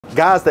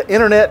Guys, the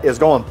internet is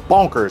going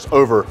bonkers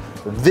over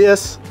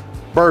this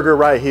burger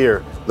right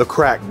here, the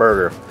crack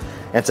burger.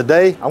 And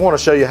today I want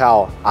to show you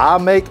how I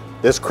make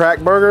this crack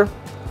burger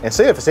and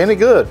see if it's any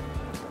good.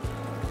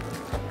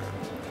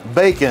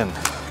 Bacon,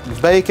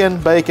 bacon,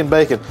 bacon,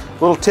 bacon.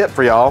 Little tip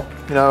for y'all,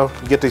 you know,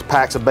 you get these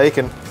packs of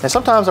bacon and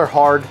sometimes they're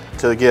hard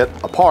to get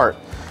apart.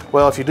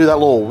 Well, if you do that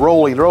little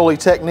roly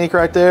technique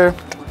right there,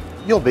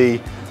 you'll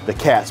be the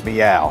cat's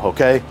meow,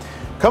 okay?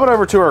 Coming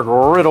over to our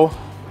griddle,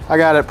 I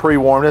got it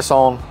pre-warmed. It's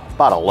on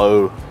about a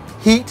low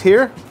heat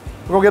here.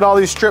 We're gonna get all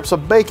these strips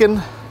of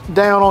bacon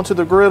down onto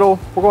the griddle.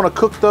 We're gonna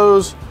cook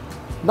those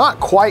not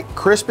quite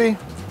crispy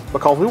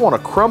because we wanna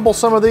crumble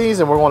some of these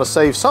and we wanna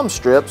save some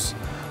strips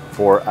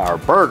for our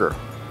burger.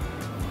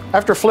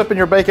 After flipping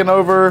your bacon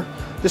over,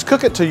 just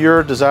cook it to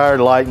your desired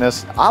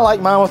likeness. I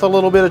like mine with a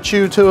little bit of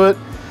chew to it.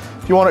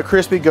 If you want it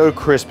crispy, go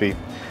crispy.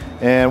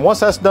 And once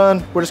that's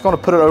done, we're just gonna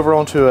put it over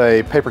onto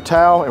a paper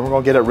towel and we're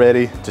gonna get it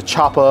ready to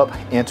chop up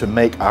and to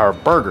make our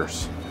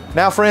burgers.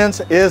 Now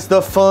friends, is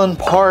the fun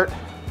part.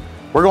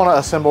 We're gonna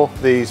assemble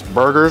these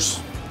burgers,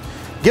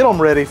 get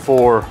them ready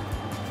for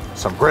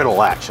some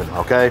griddle action,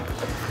 okay?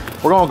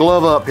 We're gonna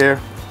glove up here.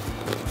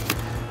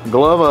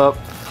 Glove up,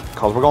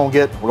 because we're gonna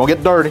get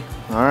dirty,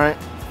 all right?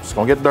 Just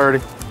gonna get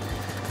dirty.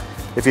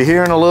 If you're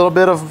hearing a little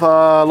bit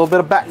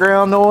of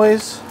background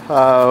noise,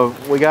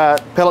 we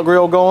got pellet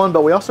grill going,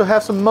 but we also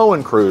have some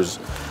mowing crews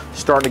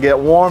starting to get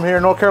warm here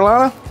in North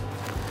Carolina.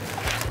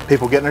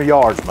 People getting their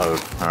yards mowed,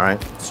 all right?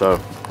 So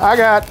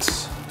I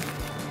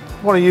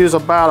want to use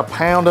about 1.5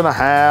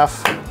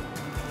 pounds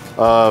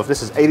of,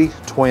 this is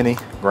 80/20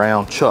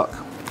 ground chuck,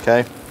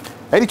 okay?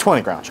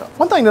 80/20 ground chuck.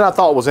 One thing that I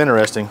thought was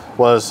interesting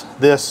was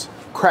this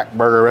crack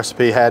burger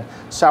recipe had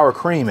sour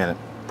cream in it.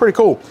 Pretty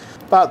cool.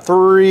 About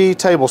 3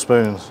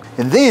 tablespoons.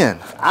 And then,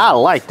 I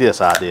like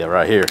this idea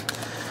right here.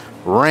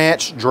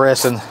 Ranch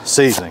dressing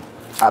seasoning.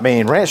 I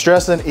mean, ranch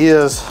dressing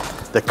is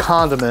the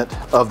condiment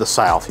of the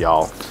South,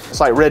 y'all.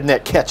 It's like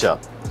redneck ketchup.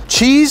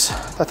 Cheese,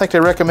 I think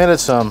they recommended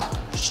some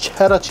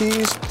cheddar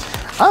cheese.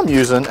 I'm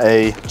using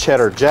a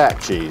cheddar jack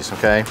cheese,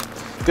 okay?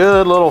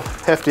 Good little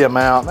hefty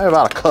amount, maybe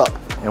about a cup.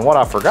 And what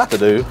I forgot to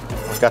do,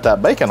 got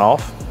that bacon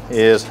off,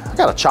 is I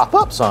gotta chop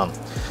up some.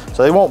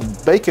 So they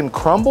want bacon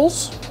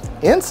crumbles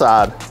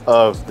inside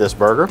of this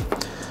burger,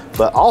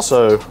 but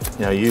also,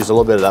 you know, use a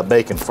little bit of that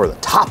bacon for the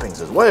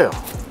toppings as well.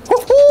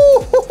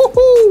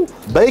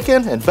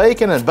 Bacon and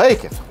bacon and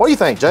bacon. What do you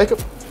think, Jacob?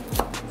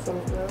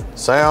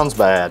 Sounds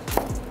bad.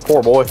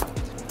 Poor boy.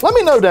 Let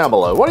me know down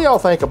below. What do y'all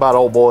think about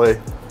old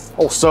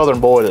Southern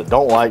boy that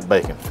don't like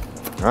bacon?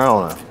 I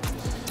don't know.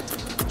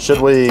 Should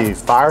we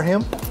fire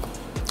him?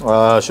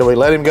 Should we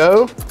let him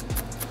go?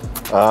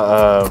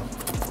 Or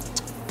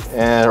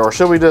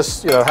should we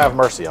just, you know, have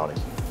mercy on him?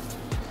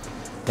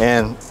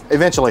 And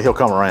eventually he'll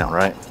come around,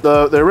 right?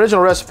 The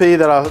original recipe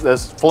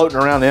that's floating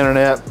around the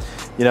internet,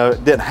 you know,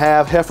 it didn't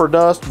have heifer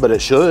dust, but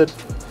it should.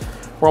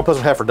 We're gonna put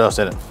some heifer dust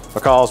in it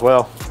because,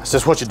 well, that's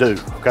just what you do,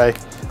 okay?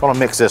 Gonna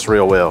mix this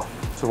real well.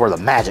 This is where the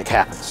magic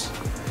happens.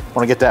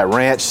 Wanna get that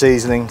ranch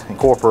seasoning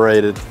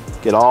incorporated,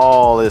 get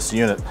all this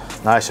unit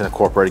nice and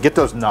incorporated. Get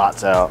those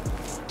knots out.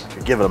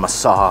 Give it a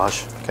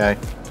massage, okay?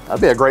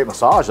 That'd be a great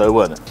massage though,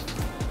 wouldn't it?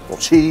 A little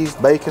cheese,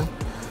 bacon,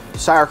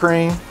 sour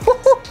cream,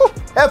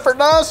 heifer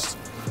dust.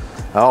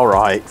 All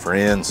right,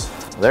 friends,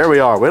 there we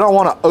are. We don't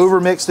want to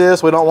overmix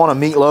this. We don't want a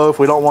meatloaf.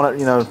 We don't want it,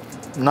 you know,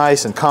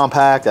 nice and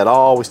compact at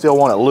all. We still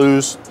want it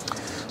loose.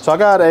 So I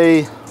got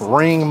a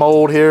ring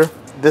mold here.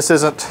 This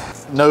isn't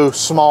no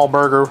small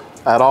burger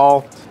at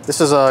all.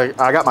 This is I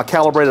got my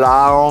calibrated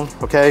eye on,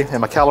 okay, and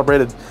my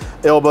calibrated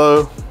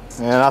elbow,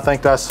 and I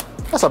think that's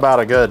about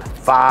a good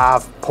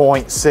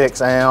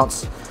 5.6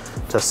 ounce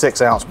to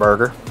 6 ounce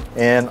burger.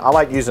 And I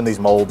like using these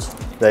molds.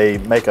 They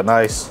make a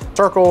nice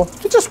circle.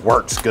 It just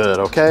works good,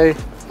 okay?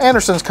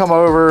 Anderson's come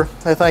over.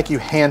 They think you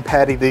hand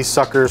patty these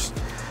suckers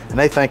and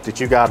they think that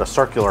you got a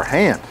circular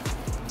hand.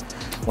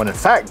 When in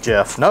fact,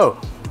 Jeff, no,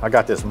 I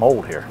got this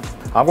mold here.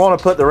 I'm gonna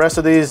put the rest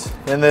of these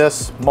in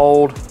this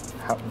mold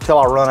until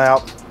I run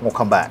out. We'll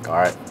come back, all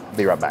right?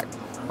 Be right back.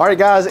 All right,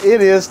 guys,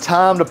 it is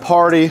time to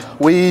party.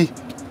 We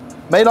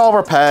made all of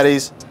our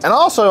patties. And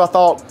also I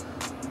thought,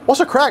 what's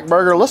a crack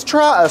burger? Let's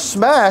try a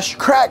smash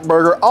crack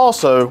burger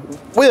also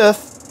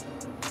with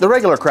the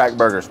regular crack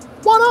burgers.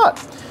 Why not?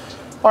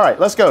 All right,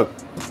 let's go.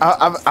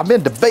 I've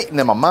been debating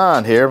in my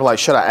mind here, like,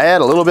 should I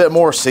add a little bit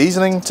more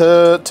seasoning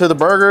to the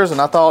burgers?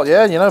 And I thought,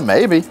 yeah, you know,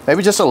 maybe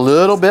just a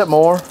little bit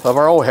more of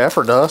our old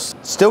heifer dust.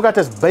 Still got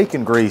this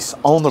bacon grease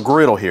on the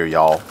griddle here,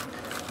 y'all.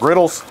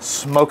 Griddle's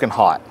smoking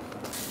hot.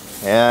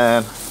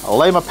 And I'll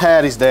lay my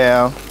patties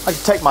down. I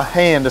can take my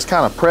hand, just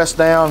kind of press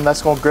down, and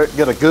that's gonna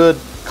get a good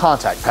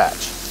contact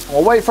patch.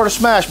 We'll wait for the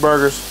smash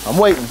burgers. I'm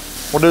waiting.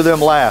 We'll do them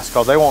last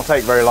because they won't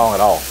take very long at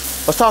all.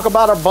 Let's talk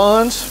about our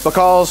buns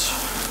because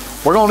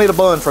we're gonna need a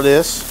bun for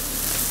this.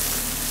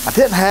 I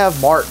didn't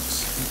have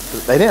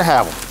Martin's. They didn't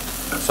have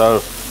them.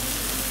 So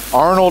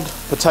Arnold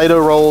potato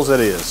rolls it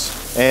is.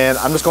 And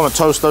I'm just gonna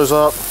toast those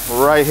up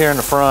right here in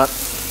the front.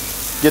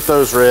 Get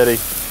those ready.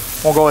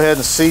 We'll go ahead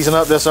and season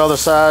up this other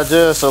side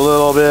just a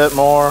little bit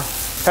more.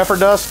 Heifer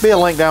Dust, be a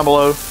link down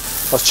below.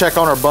 Let's check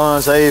on our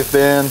buns. They've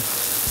been,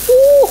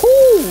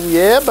 woohoo,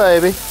 yeah,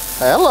 baby.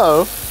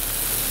 Hello.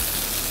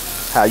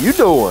 How you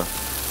doing?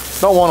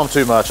 Don't want them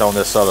too much on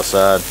this other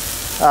side.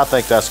 I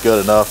think that's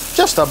good enough.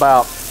 Just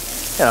about,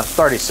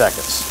 30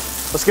 seconds.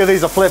 Let's give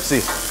these a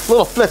flipsy.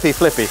 Little flippy.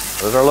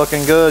 Those are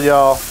looking good,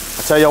 y'all.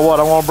 I tell you what,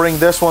 I want to bring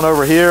this one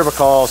over here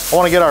because I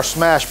want to get our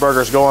smash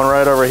burgers going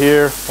right over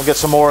here. We'll get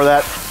some more of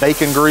that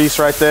bacon grease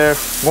right there.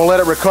 We'll let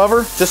it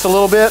recover just a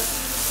little bit.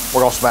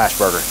 We're gonna smash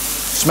burger.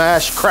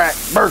 Smash, crack,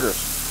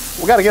 burgers.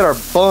 We gotta get our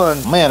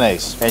bun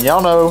mayonnaise. And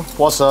y'all know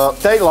what's up.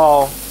 State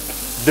law,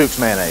 Duke's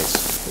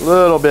mayonnaise. A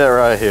little bit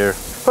right here.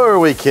 Who are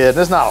we kidding?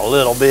 It's not a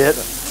little bit.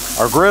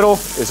 Our griddle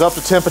is up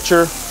to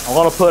temperature. I'm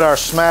gonna put our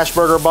smash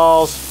burger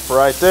balls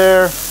right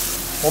there.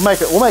 We'll make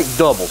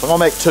doubles. I'm gonna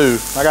make 2.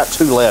 I got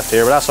 2 left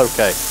here, but that's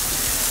okay.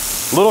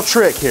 Little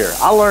trick here.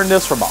 I learned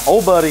this from my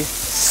old buddy,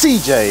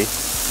 CJ,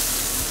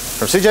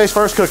 from CJ's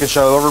First Cooking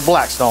Show over at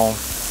Blackstone.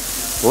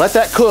 Let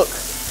that cook.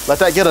 Let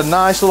that get a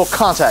nice little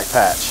contact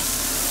patch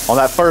on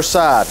that first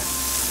side.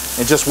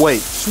 And just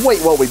wait. Just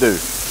wait what we do.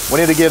 We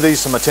need to give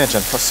these some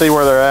attention. Let's see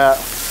where they're at.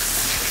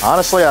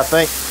 Honestly, I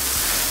think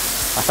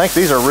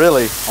these are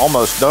really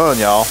almost done,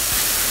 y'all.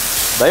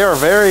 They are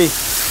very,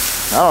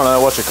 I don't know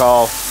what you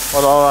call,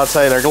 what I'd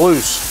say, they're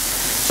loose.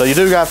 So you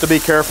do have to be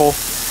careful.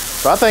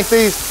 But I think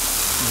these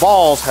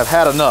balls have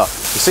had enough.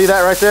 You see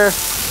that right there?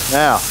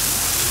 Now,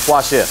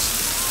 watch this.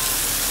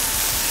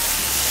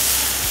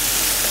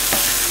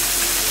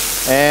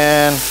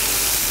 And,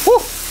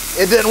 whew,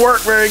 it didn't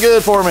work very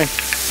good for me.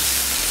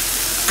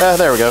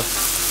 There we go.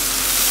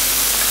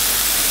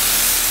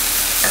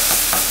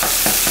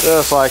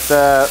 Just like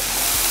that.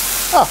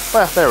 Oh,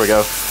 well, there we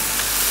go.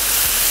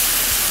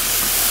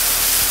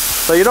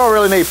 So you don't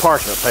really need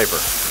parchment paper.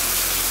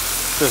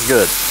 This is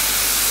good.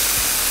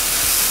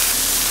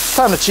 It's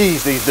time to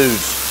cheese these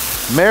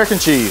dudes. American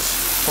cheese,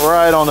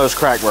 right on those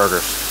crack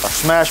burgers. Our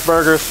smash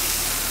burgers.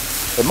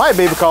 It might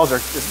be because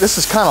this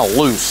is kind of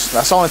loose.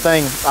 That's the only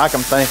thing I'm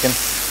thinking.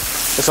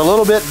 It's a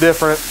little bit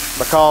different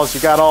because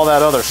you got all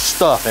that other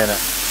stuff in it.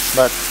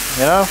 But,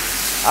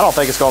 I don't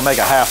think it's gonna make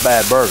a half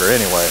bad burger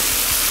anyway.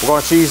 We're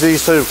gonna cheese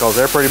these too because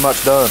they're pretty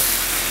much done.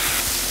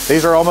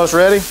 These are almost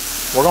ready.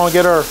 We're gonna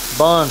get our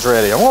buns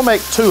ready. I'm gonna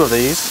make 2 of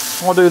these.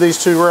 I'm gonna do these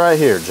 2 right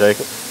here,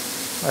 Jacob.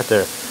 Right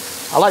there.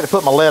 I like to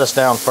put my lettuce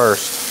down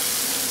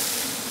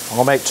first. I'm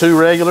gonna make 2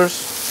 regulars.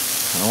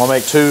 I'm gonna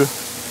make 2.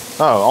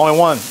 Oh, only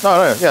 1.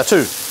 No, yeah,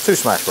 2. 2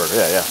 smash burgers.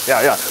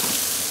 Yeah.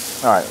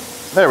 All right,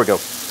 there we go.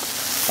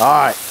 All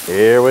right,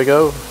 here we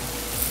go.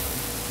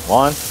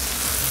 1.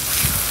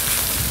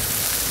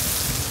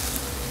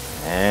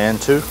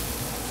 And 2.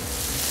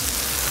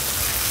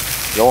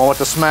 Going with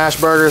the smash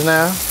burgers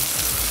now.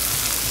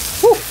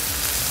 Woo.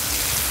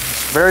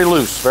 Very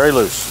loose, very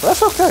loose.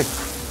 That's okay.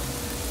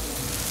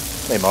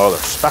 Need my other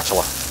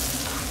spatula.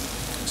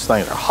 These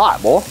things are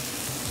hot, boy.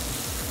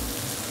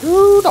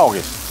 Ooh,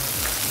 doggies.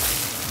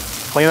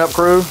 Cleanup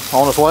crew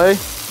on its way.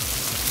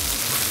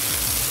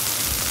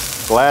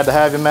 Glad to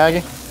have you,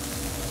 Maggie.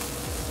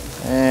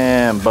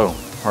 And boom,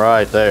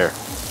 right there.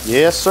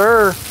 Yes,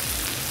 sir.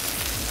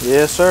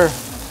 Yes, sir.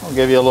 I'll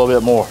give you a little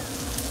bit more.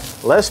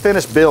 Let's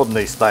finish building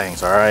these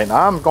things, all right?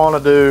 I'm gonna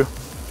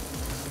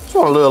just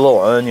wanna do a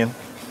little onion.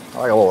 I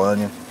like a little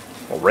onion,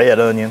 a little red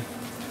onion.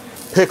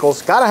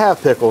 Pickles, gotta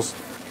have pickles.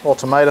 A little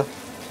tomato,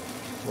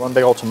 1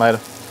 big old tomato.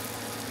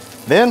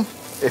 Then,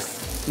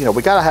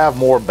 we gotta have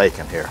more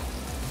bacon here.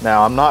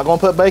 Now, I'm not gonna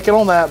put bacon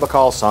on that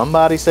because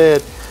somebody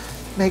said,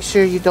 make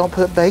sure you don't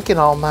put bacon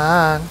on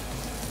mine.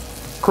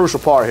 Crucial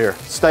part here,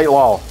 state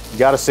law. You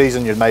gotta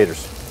season your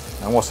tomatoes.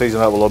 I'm gonna season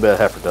up with a little bit of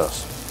Heifer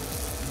Dust.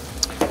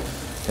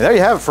 And there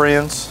you have it,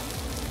 friends.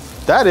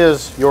 That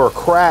is your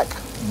crack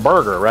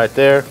burger right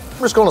there. I'm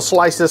just gonna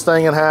slice this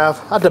thing in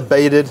half. I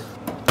debated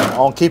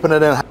on keeping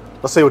it in half.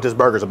 Let's see what this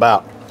burger's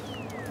about.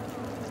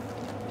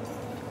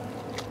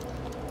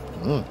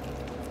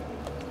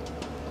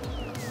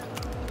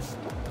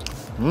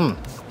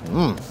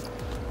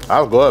 That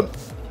was good.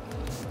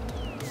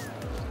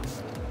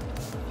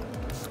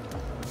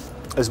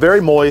 It's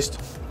very moist.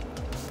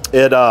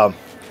 I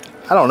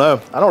don't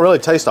know. I don't really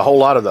taste a whole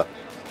lot of the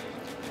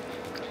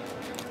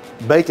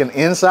bacon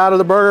inside of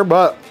the burger,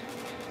 but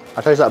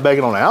I taste that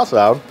bacon on the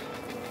outside.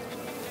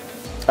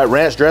 That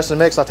ranch dressing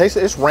mix, I taste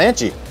it. It's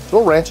ranchy. It's a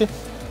little ranchy.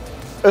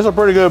 It's a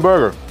pretty good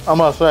burger, I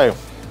must say.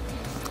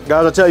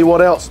 Guys, I'll tell you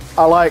what else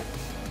I like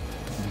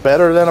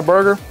better than a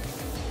burger.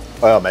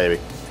 Well, maybe.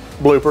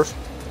 Bloopers.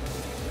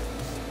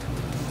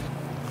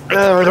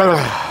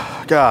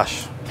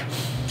 Gosh.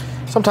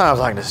 Sometimes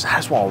I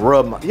just want to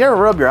rub you ever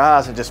rub your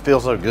eyes and just feel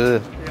so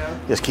good? Yeah.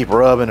 Just keep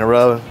rubbing and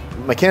rubbing.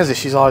 Mackenzie,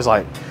 she's always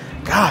like,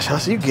 gosh,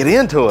 Hussey, you get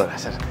into it. I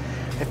said,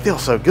 it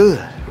feels so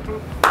good.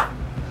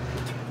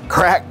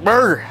 Crack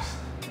burgers.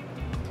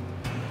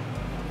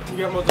 You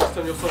got more dust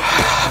on your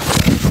sauce.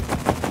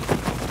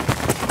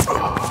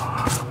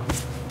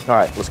 All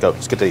right, let's go.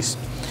 Let's get these.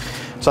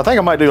 So I think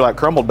I might do like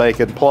crumbled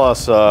bacon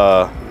plus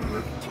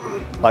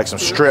like some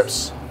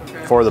strips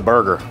for the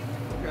burger.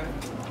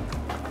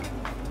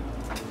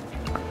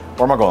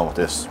 Where am I going with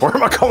this? Where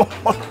am I going?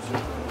 Where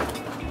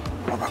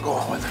am I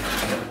going with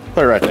it?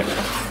 Put it right there.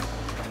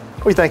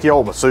 What do you think your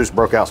old masseuse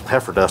broke out some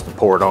heifer dust and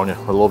poured on you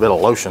with a little bit of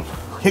lotion?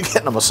 You're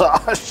getting a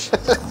massage.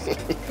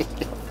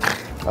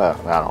 I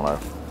don't know.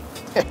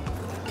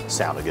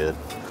 Sounded good.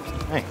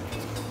 Hey.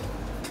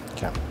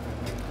 Okay.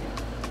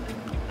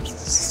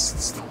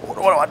 What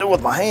do I do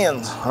with my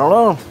hands? I don't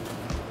know.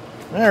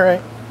 All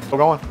right. Still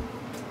going.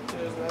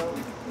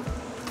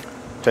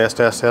 Test,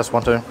 test, test.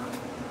 1, 2.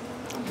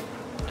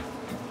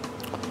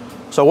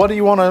 So what do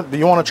you want to? Do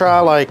you want to try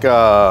like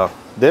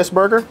this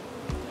burger?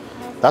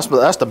 That's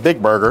the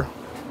big burger.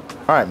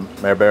 All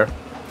right, Mare Bear.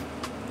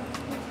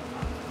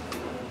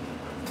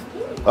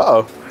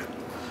 Uh-oh.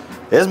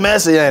 It's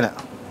messy, ain't it?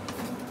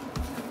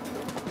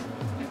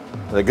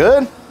 Is it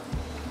good?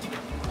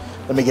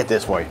 Let me get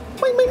this for you.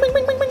 Bing, bing, bing,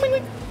 bing, bing, bing,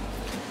 bing.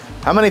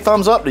 How many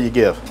thumbs up do you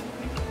give?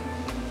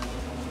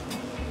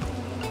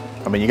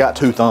 I mean, you got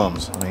 2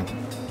 thumbs. I mean,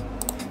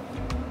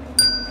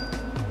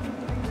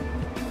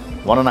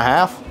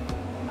 1.5?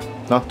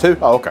 No, 2?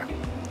 Oh, okay.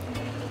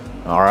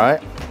 All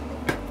right.